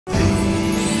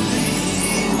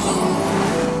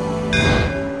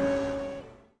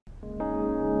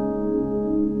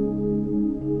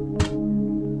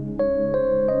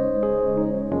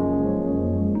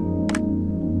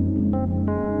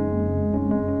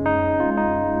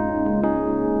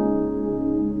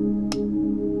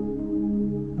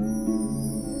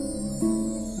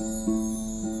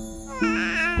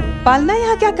पालना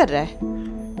यहाँ क्या कर रहा है?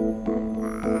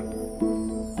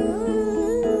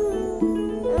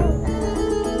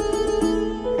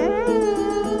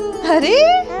 अरे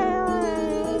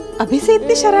अभी से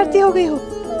इतनी शरारती हो गई हो?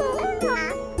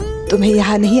 तुम्हें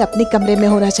यहाँ नहीं अपने कमरे में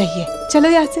होना चाहिए। चलो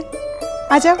यहाँ से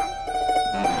आ जाओ।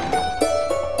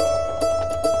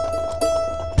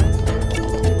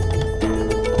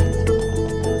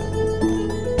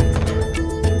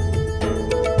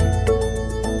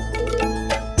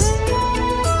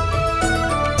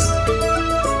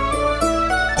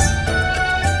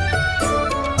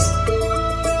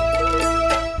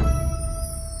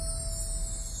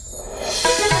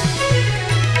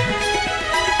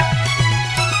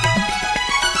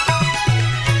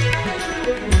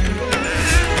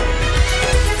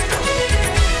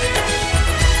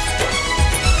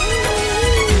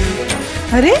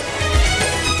 अरे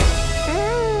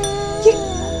ये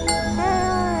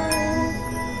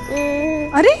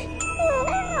अरे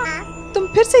तुम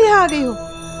फिर से यहाँ आ गई हो?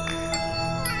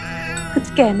 कुछ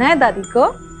कहना है दादी को?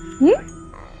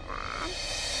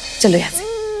 चलो यहाँ से,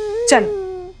 चलो।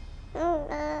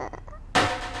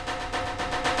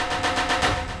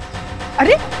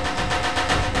 अरे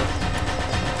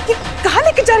ये कहाँ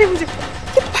लेके जा रही है मुझे?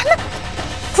 ये बालक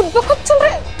खुद ब खुद चल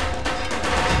रहे हैं।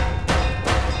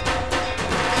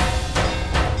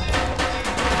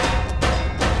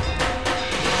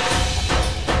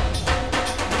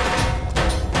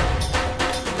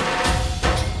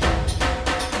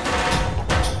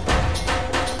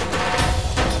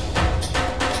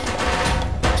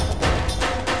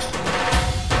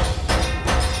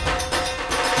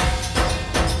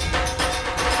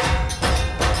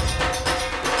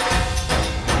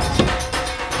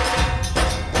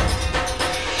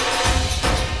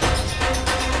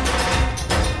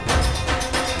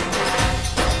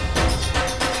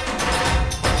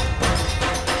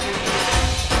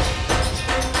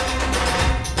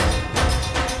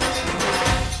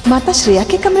 माता श्रेया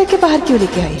के कमरे के बाहर क्यों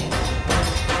लेके आई है?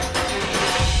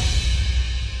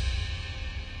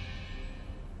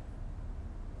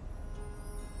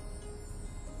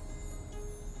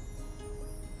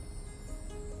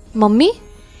 मम्मी,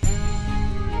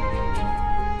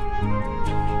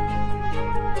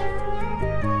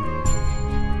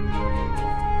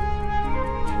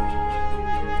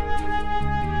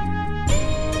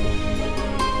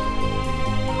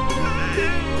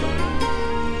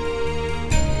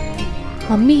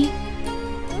 मम्मी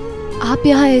आप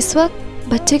यहाँ इस वक्त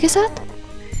बच्चे के साथ?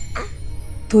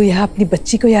 तू यहाँ अपनी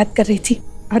बच्ची को याद कर रही थी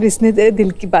और इसने तेरे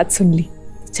दिल की बात सुन ली।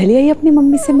 चली आई अपनी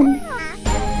मम्मी से मिलने।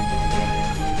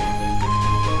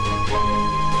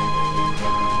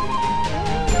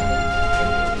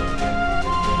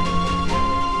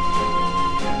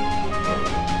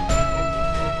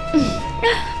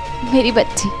 मेरी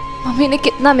बच्ची, मम्मी ने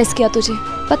कितना मिस किया तुझे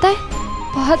पता है?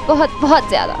 बहुत बहुत बहुत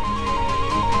ज्यादा।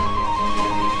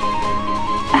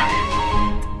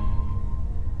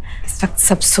 इस वक्त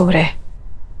सब सो रहे हैं,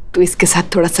 तू इसके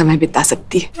साथ थोड़ा समय बिता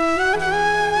सकती है।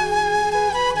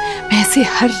 मैं ऐसे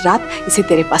हर रात इसे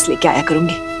तेरे पास लेके आया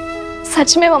करूंगी।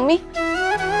 सच में मम्मी?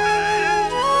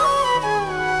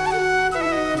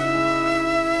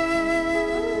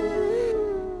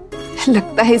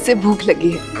 लगता है इसे भूख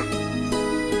लगी है।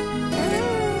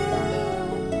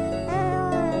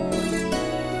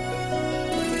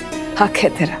 हक है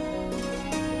तेरा,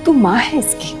 तू माँ है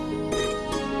इसकी।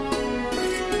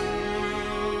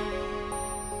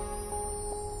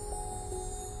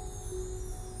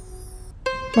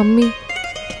 मम्मी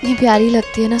इतनी प्यारी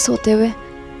लगती है ना सोते हुए।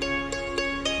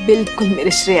 बिल्कुल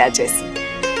मेरे श्रेया जैसी।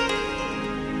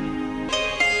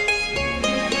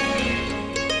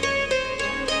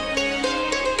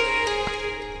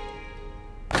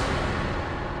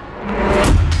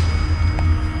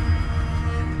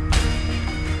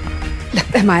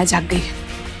 लगता है माया जाग गई है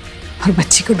और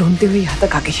बच्ची को ढूंढते हुए यहाँ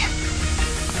तक आ गई है।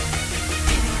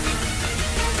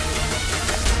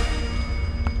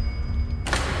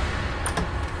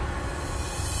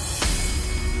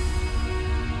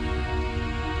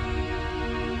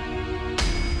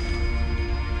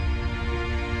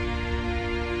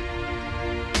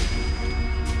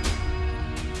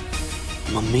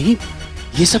 मम्मी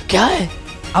ये सब क्या है?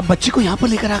 आप बच्चे को यहाँ पर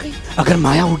लेकर आ गई। अगर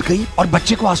माया उठ गई और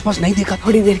बच्चे को आसपास नहीं देखा?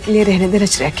 थोड़ी देर के लिए रहने दे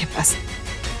श्रेया के पास,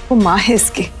 वो माँ है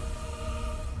इसकी।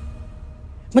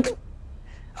 मतलब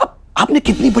अब आपने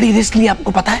कितनी बड़ी रिस्क ली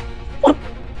आपको पता है? और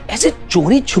ऐसे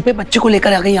चोरी छुपे बच्चे को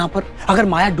लेकर आ गई यहाँ पर। अगर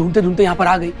माया ढूंढते ढूंढते यहाँ पर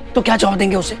आ गई तो क्या जवाब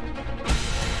देंगे उसे?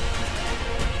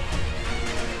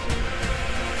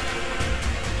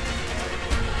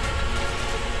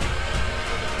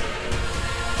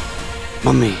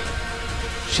 मम्मी,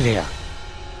 श्रेया,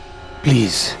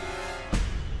 प्लीज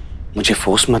मुझे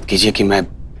फोर्स मत कीजिए कि मैं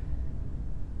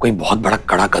कोई बहुत बड़ा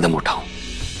कड़ा कदम उठाऊं।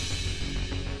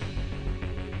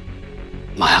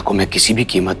 माया को मैं किसी भी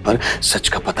कीमत पर सच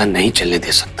का पता नहीं चलने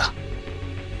दे सकता।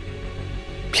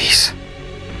 प्लीज।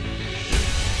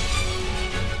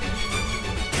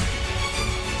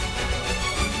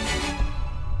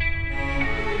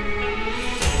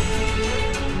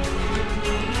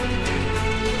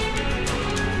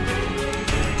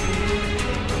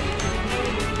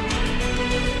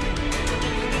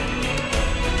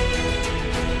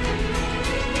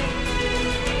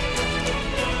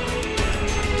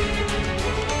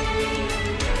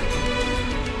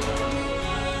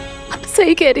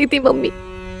 सही कह रही थी मम्मी,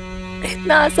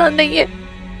 इतना आसान नहीं है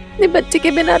अपने बच्चे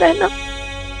के बिना रहना।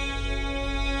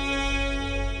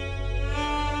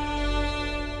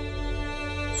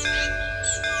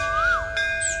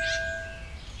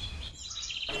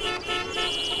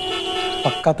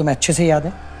 पक्का तुम्हें अच्छे से याद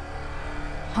है?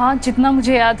 हाँ, जितना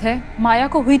मुझे याद है माया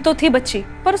को हुई तो थी बच्ची,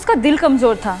 पर उसका दिल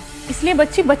कमजोर था, इसलिए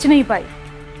बच्ची बच नहीं पाई।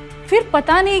 फिर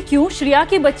पता नहीं क्यों श्रेया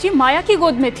की बच्ची माया की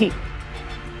गोद में थी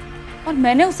और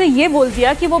मैंने उसे ये बोल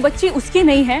दिया कि वो बच्ची उसकी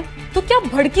नहीं है, तो क्या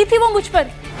भड़की थी वो मुझ पर।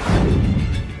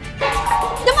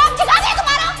 दिमाग चला गया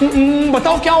तुम्हारा?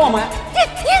 बताओ क्या हुआ माया?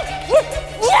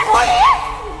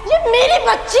 ये मेरी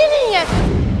बच्ची नहीं है।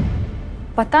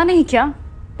 पता नहीं क्या,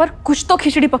 पर कुछ तो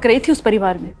खिचड़ी पक रही थी उस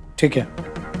परिवार में। ठीक है,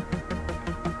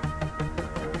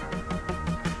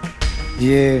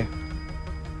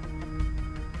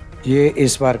 ये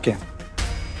इस बार के,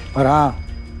 और हाँ,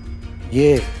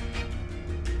 ये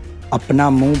अपना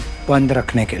मुंह बंद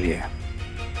रखने के लिए।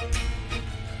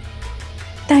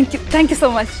 Thank you so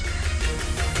much.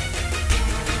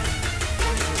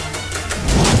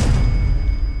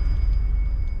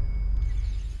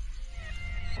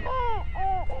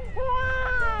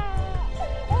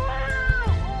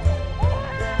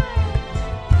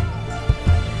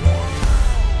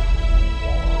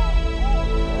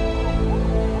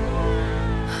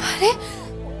 अरे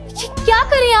ये क्या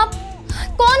करें आप?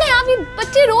 कौन है आप? ये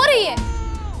बच्ची रो रही है।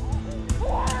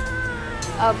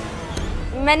 अब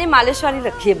मैंने मालिश वाली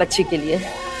रखी है बच्ची के लिए।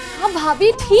 हाँ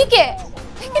भाभी ठीक है,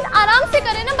 लेकिन आराम से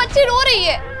करें ना, बच्ची रो रही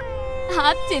है।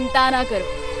 आप चिंता ना करो,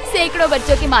 सैकड़ों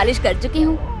बच्चों की मालिश कर चुकी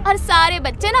हूँ और सारे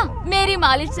बच्चे ना मेरी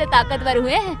मालिश से ताकतवर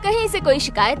हुए हैं, कहीं से कोई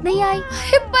शिकायत नहीं आई।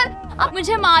 पर अब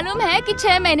मुझे मालूम है कि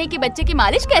 6 महीने की बच्चे की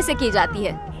मालिश कैसे की जाती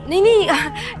है। नहीं,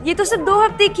 ये तो सिर्फ 2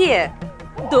 हफ्ते की है।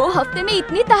 2 हफ्ते में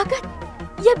इतनी ताकत?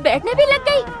 ये बैठने भी लग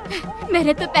गई?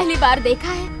 मैंने तो पहली बार देखा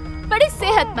है। बड़ी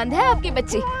सेहतमंद है आपकी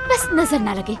बच्ची, बस नजर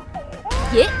ना लगे।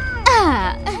 ये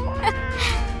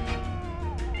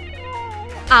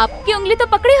आपकी उंगली तो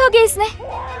पकड़ी होगी इसने।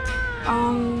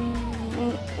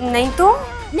 नहीं तो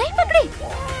नहीं पकड़ी।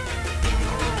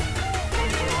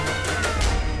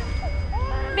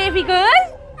 बेबी गर्ल,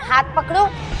 हाथ पकड़ो,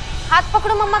 हाथ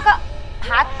पकड़ो, मम्मा का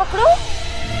हाथ पकड़ो।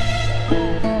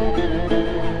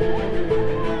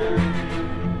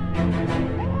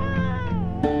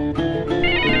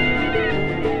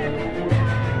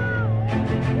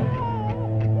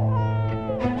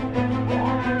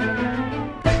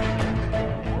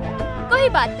 कोई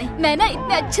बात नहीं, मैं ना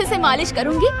इतने अच्छे से मालिश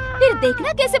करूंगी, फिर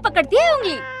देखना कैसे पकड़ती है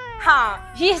उंगली।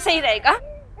 हाँ, ये सही रहेगा।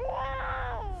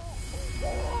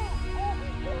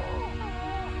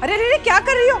 अरे रे क्या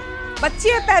कर रही हो? बच्ची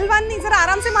है, पहलवान नहीं, जरा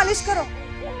आराम से मालिश करो।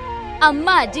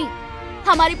 अम्मा जी,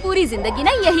 हमारी पूरी जिंदगी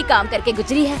ना यही काम करके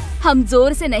गुजरी है। हम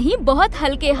जोर से नहीं, बहुत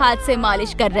हल्के हाथ से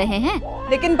मालिश कर रहे हैं।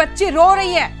 लेकिन बच्ची रो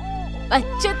रही है।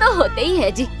 बच्चे तो होते ही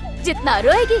है जी, जितना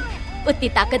रोएगी उतनी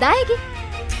ताकत आएगी,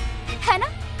 है ना?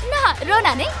 ना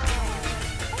रोना नहीं।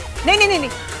 नहीं,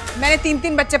 मैंने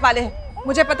 3 बच्चे पाले हैं,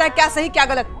 मुझे पता है क्या सही क्या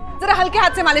गलत। जरा हल्के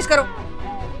हाथ से मालिश करो।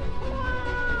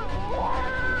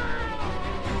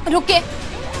 रुके,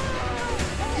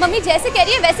 मम्मी जैसे कह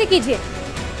रही है वैसे कीजिए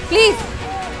प्लीज।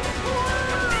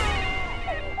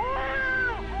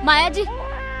 माया जी,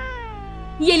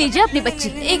 ये लीजिए अपनी बच्ची।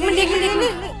 एक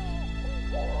मिनट।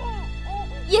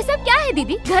 ये सब क्या है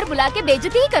दीदी? घर बुला के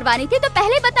बेइज्जती ही करवानी थी तो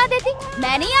पहले बता देती।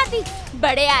 मैं नहीं आती,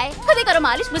 बड़े आए, खुद ही करो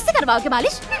मालिश, मुझसे करवाओगे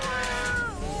मालिश?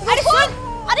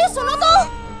 अरे सुनो तो।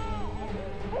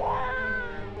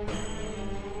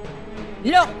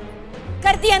 लो,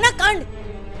 कर दिया ना कांड।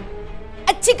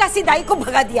 अच्छी खासी दाई को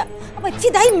भगा दिया, अब अच्छी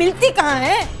दाई मिलती कहाँ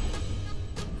है?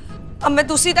 अब मैं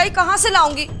दूसरी दाई कहाँ से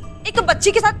लाऊंगी? एक तो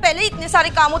बच्ची के साथ पहले ही इतने सारे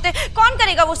काम होते, कौन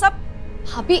करेगा वो सब?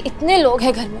 भाभी इतने लोग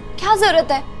हैं घर में, क्या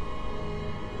जरूरत है?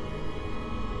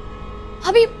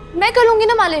 भाभी मैं कर लूंगी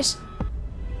ना मालिश।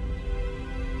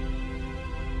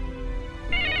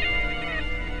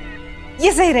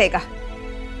 ये सही रहेगा,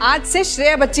 आज से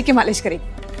श्रेया बच्ची की मालिश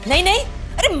करेगी। नहीं,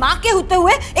 अरे माँ के होते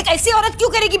हुए एक ऐसी औरत क्यों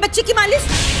करेगी बच्ची की मालिश?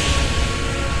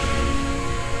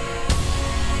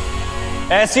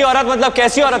 ऐसी औरत मतलब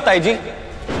कैसी औरत ताई जी?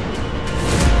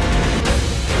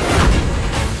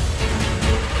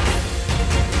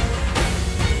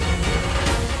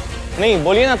 नहीं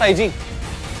बोलिए ना ताई जी,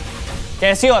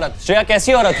 कैसी औरत? श्रेया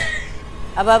कैसी औरत है?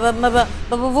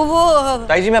 वो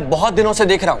ताई जी मैं बहुत दिनों से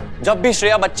देख रहा हूँ, जब भी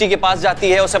श्रेया बच्ची के पास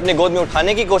जाती है उसे अपने गोद में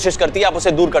उठाने की कोशिश करती है, आप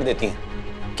उसे दूर कर देती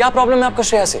हैं। क्या प्रॉब्लम है आपको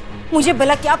श्रेया से? मुझे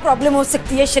भला क्या प्रॉब्लम हो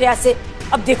सकती है श्रेया से?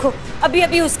 अब देखो अभी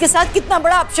अभी उसके साथ कितना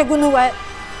बड़ा अपशगुन हुआ है,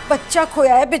 बच्चा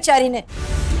खोया है बेचारी ने।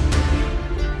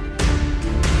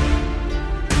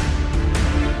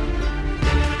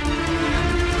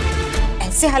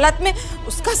 ऐसे हालात में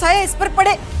उसका साया इस पर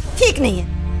पड़े ठीक नहीं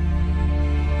है।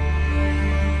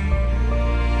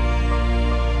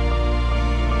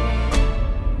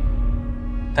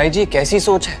 ताई जी कैसी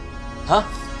सोच है? हाँ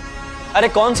अरे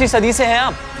कौन सी सदी से हैं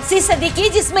आप? इसी सदी की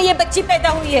जिसमें ये बच्ची पैदा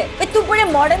हुई है। भाई तुम बड़े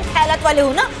मॉडर्न ख्यालात वाले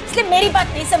हो ना, इसलिए मेरी बात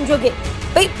नहीं समझोगे।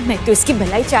 भाई मैं तो इसकी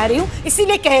भलाई चाह रही हूँ,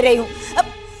 इसीलिए कह रही हूँ। अब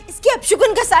इसकी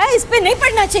अपशगुन का साया इस पे नहीं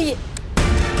पड़ना चाहिए।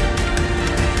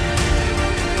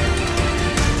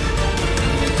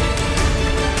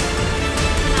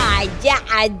 आजा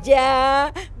आजा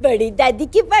बड़ी दादी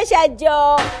के पास आ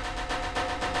जाओ।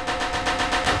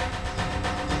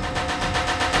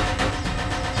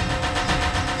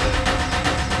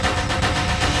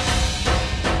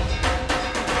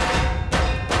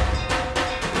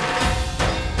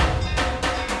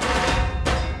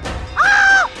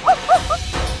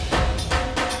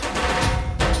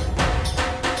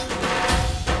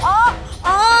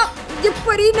 ये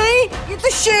परी नहीं, ये तो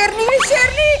शेरनी है,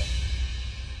 शेरनी।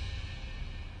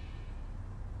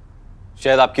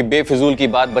 शायद आपकी बेफिजूल की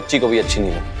बात बच्ची को भी अच्छी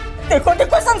नहीं लगी। देखो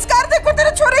देखो संस्कार देखो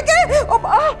तेरे छोरे के।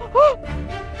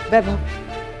 वैभव,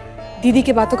 दीदी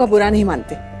की बातों का बुरा नहीं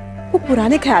मानते, वो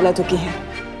पुराने ख्यालातों की हैं।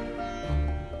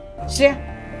 श्रेया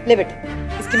ले बेटा,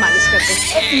 इसकी मालिश कर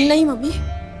दे। नहीं मम्मी,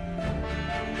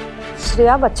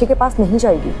 श्रेया बच्चे के पास नहीं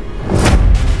जाएगी।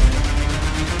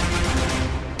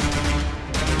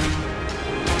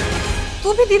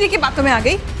 तू भी दीदी की बातों में आ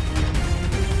गई।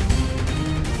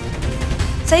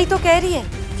 सही तो कह रही है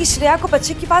कि श्रेया को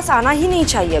बच्चे के पास आना ही नहीं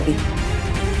चाहिए अभी।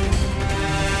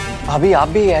 अभी आप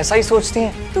भी ऐसा ही सोचती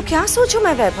हैं? तो क्या सोचूं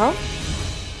मैं वैभव?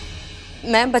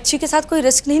 मैं बच्ची के साथ कोई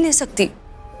रिस्क नहीं ले सकती।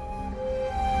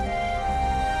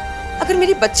 अगर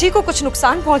मेरी बच्ची को कुछ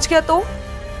नुकसान पहुंच गया तो?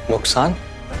 नुकसान?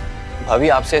 भाभी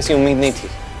आपसे ऐसी उम्मीद नहीं थी।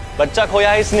 बच्चा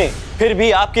खोया है इसने, फिर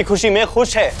भी आपकी खुशी में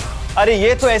खुश है। अरे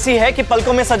ये तो ऐसी है कि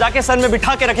पलकों में सजा के सर में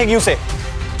बिठा के रखेगी उसे।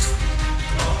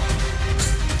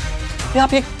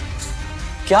 आप ये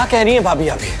क्या कह रही हैं भाभी?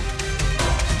 आप ये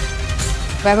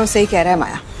वैभव सही कह रहा है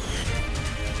माया,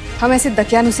 हम ऐसे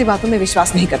दकियानुसी बातों में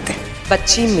विश्वास नहीं करते।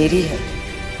 बच्ची मेरी है,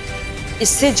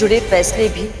 इससे जुड़े फैसले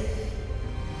भी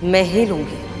मैं ही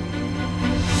लूंगी।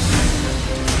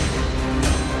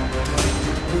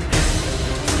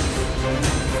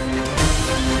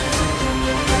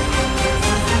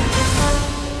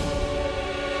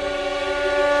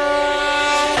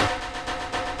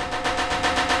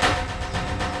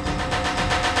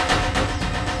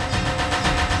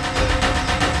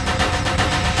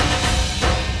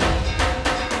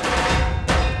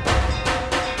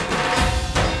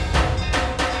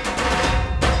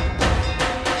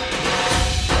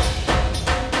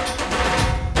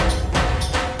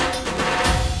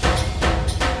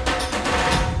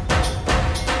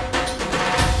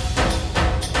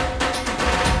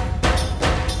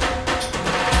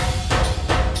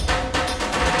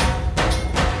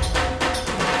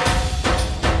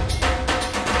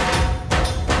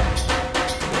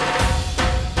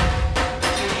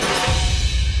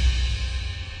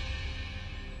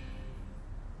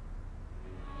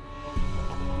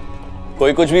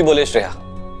 कोई कुछ भी बोले श्रेया,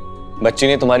 बच्ची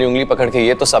ने तुम्हारी उंगली पकड़ के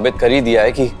ये तो साबित कर ही दिया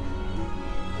है कि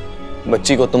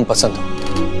बच्ची को तुम पसंद हो।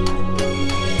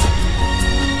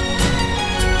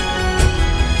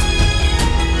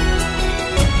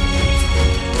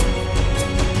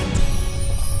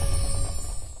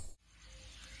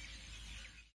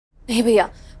 नहीं भैया,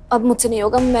 अब मुझसे नहीं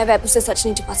होगा, मैं वैभव से सच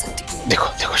नहीं छिपा सकती। देखो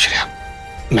देखो श्रेया,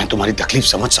 मैं तुम्हारी तकलीफ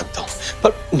समझ सकता हूँ,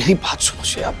 पर मेरी बात सुनो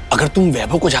श्रेया, अगर तुम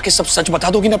वैभव को जाके सब सच बता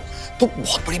दोगी ना तो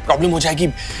बहुत बड़ी प्रॉब्लम हो जाएगी।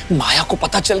 माया को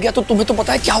पता चल गया तो तुम्हें तो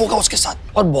पता है क्या होगा उसके साथ,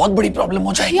 और बहुत बड़ी प्रॉब्लम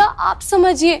हो जाएगी। भैया आप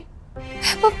समझिए,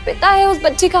 वैभव पिता है उस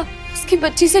बच्ची का, उसकी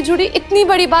बच्ची से जुड़ी इतनी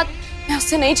बड़ी बात मैं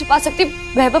उससे नहीं छिपा सकती।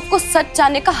 वैभव को सच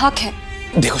जानने का हक है।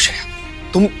 देखो श्रेया,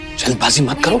 तुम जल्दबाजी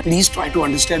मत करो, प्लीज ट्राई टू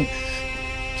अंडरस्टैंड।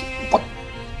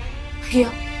 भैया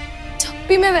जब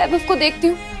भी मैं वैभव को देखती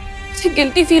हूँ मुझे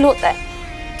गिल्टी फील होता है,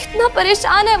 कितना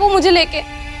परेशान है वो मुझे लेके।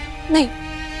 नहीं,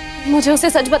 मुझे उसे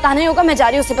सच बताना ही होगा, मैं जा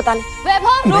रही हूँ उसे बताने।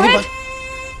 वैभव, रोहित,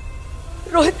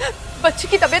 रोहित, बच्ची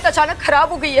की तबीयत अचानक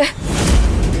खराब हो गई है।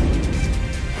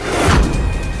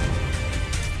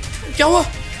 क्या हुआ?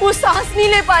 वो सांस नहीं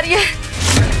ले पा रही है।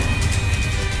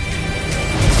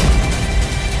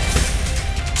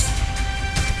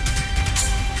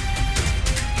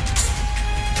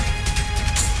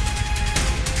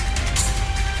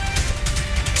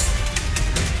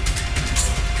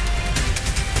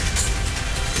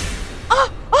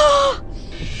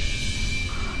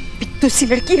 तो सी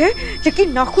लड़की है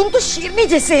लेकिन नाखून तो शेरनी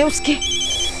जैसे है उसके।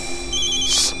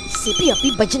 इसे भी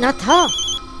अभी बजना था।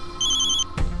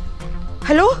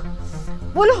 हेलो,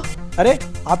 बोलो। अरे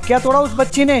आप क्या तोड़ा उस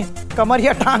बच्ची ने, कमर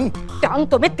या टांग? टांग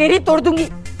तो मैं तेरी तोड़ दूंगी।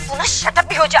 तू ना शट अप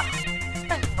भी हो जा।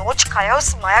 नोच खाया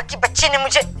उस माया की बच्ची ने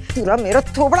मुझे। पूरा मेरा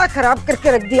थोबड़ा खराब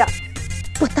करके रख दिया।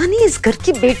 पता नहीं इस घर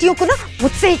की बेटियों को ना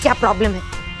मुझसे ही क्या प्रॉब्लम है।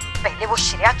 पहले वो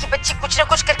श्रेया की बच्ची कुछ न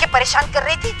कुछ करके परेशान कर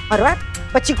रही थी और वह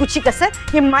बच्ची कुछ ही कसर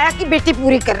ये माया की बेटी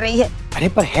पूरी कर रही है। अरे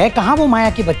पर है कहाँ वो माया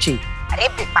की बच्ची? अरे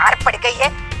बीमार पड़ गई है।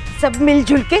 सब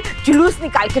मिलजुल के जुलूस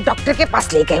निकाल के डॉक्टर के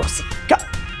पास ले गए उसे।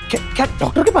 क्या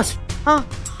डॉक्टर के पास? हाँ।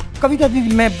 कविता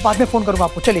दीदी, मैं बाद में फोन करूंगा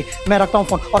आपको। चलिए मैं रखता हूँ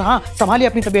फोन। और हाँ, संभालिए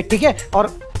अपनी तबीयत, ठीक है? और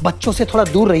बच्चों से थोड़ा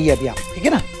दूर रहिए अभी आप, ठीक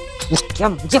है ना? क्या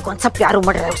मुझे कौन सा प्यार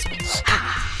उमड़ रहा है उसमें।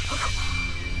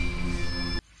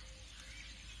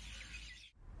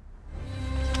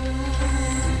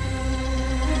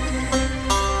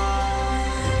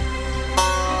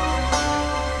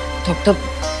 डॉक्टर,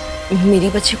 मेरी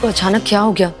बच्ची को अचानक क्या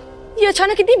हो गया? ये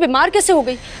अचानक इतनी बीमार कैसे हो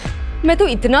गई? मैं तो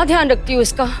इतना ध्यान रखती हूँ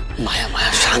इसका। माया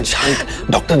माया शांत शांत,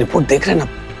 डॉक्टर रिपोर्ट देख रहे हैं ना,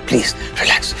 प्लीज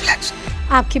रिलैक्स रिलैक्स।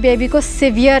 आपकी बेबी को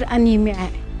सीवियर अनीमिया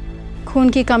है, खून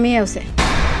की कमी है उसे।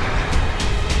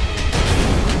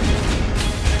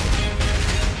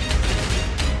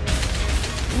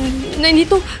 नहीं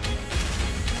तो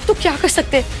क्या कर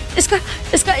सकते हैं?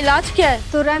 इसका इलाज क्या है?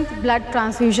 तुरंत ब्लड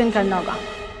ट्रांसफ्यूजन करना होगा,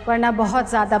 वरना बहुत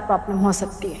ज्यादा प्रॉब्लम हो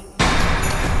सकती है।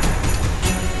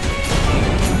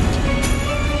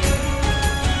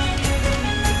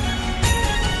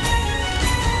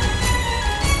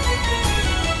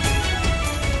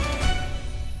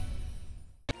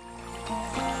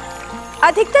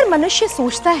 अधिकतर मनुष्य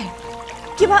सोचता है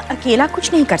कि वह अकेला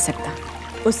कुछ नहीं कर सकता।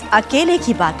 उस अकेले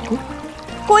की बात को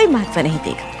कोई महत्व नहीं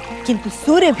देगा, किंतु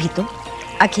सूर्य भी तो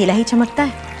अकेला ही चमकता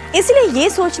है। इसलिए ये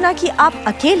सोचना कि आप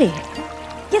अकेले हैं,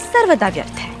 ये सर्वदा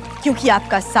व्यर्थ है, क्योंकि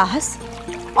आपका साहस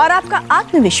और आपका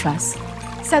आत्मविश्वास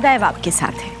सदैव आपके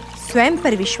साथ है। स्वयं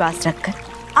पर विश्वास रखकर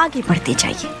आगे बढ़ते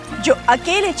जाइए। जो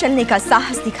अकेले चलने का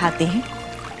साहस दिखाते हैं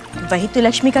वही तो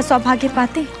लक्ष्मी का सौभाग्य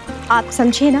पाते हैं। आप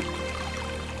समझे ना?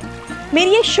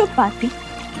 मेरी ये शुभ बातें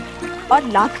और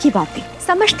लाभ की बातें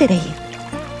समझते रहिए,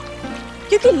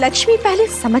 क्योंकि लक्ष्मी पहले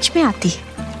समझ में आती है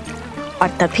और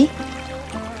तभी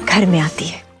घर में आती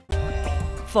है।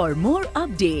 For more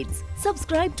updates,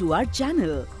 subscribe to our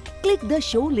channel, click the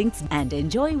show links and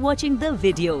enjoy watching the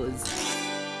videos.